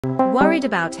Worried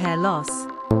about hair loss?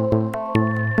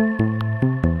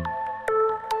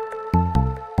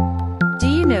 Do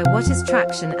you know what is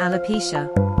traction alopecia?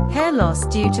 Hair loss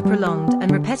due to prolonged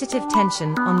and repetitive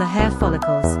tension on the hair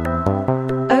follicles.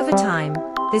 Over time,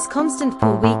 this constant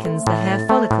pull weakens the hair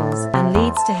follicles and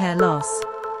leads to hair loss.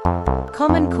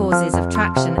 Common causes of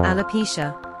traction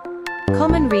alopecia.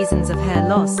 Common reasons of hair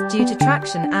loss due to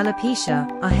traction alopecia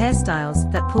are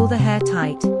hairstyles that pull the hair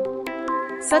tight,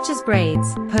 such as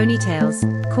braids, ponytails,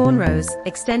 cornrows,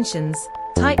 extensions,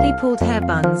 tightly pulled hair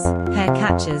buns, hair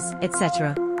catchers,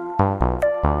 etc.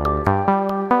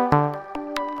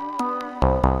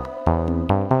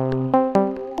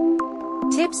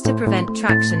 Tips to prevent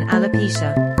traction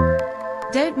alopecia.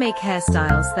 Don't make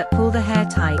hairstyles that pull the hair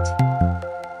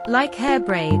tight, like hair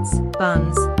braids,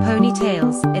 buns,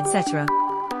 ponytails, etc.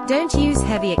 Don't use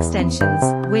heavy extensions,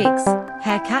 wigs,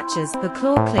 hair catchers or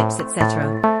claw clips,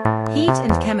 etc. Heat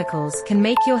and chemicals can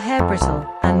make your hair brittle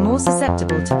and more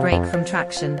susceptible to break from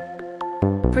traction.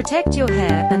 Protect your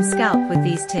hair and scalp with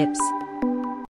these tips.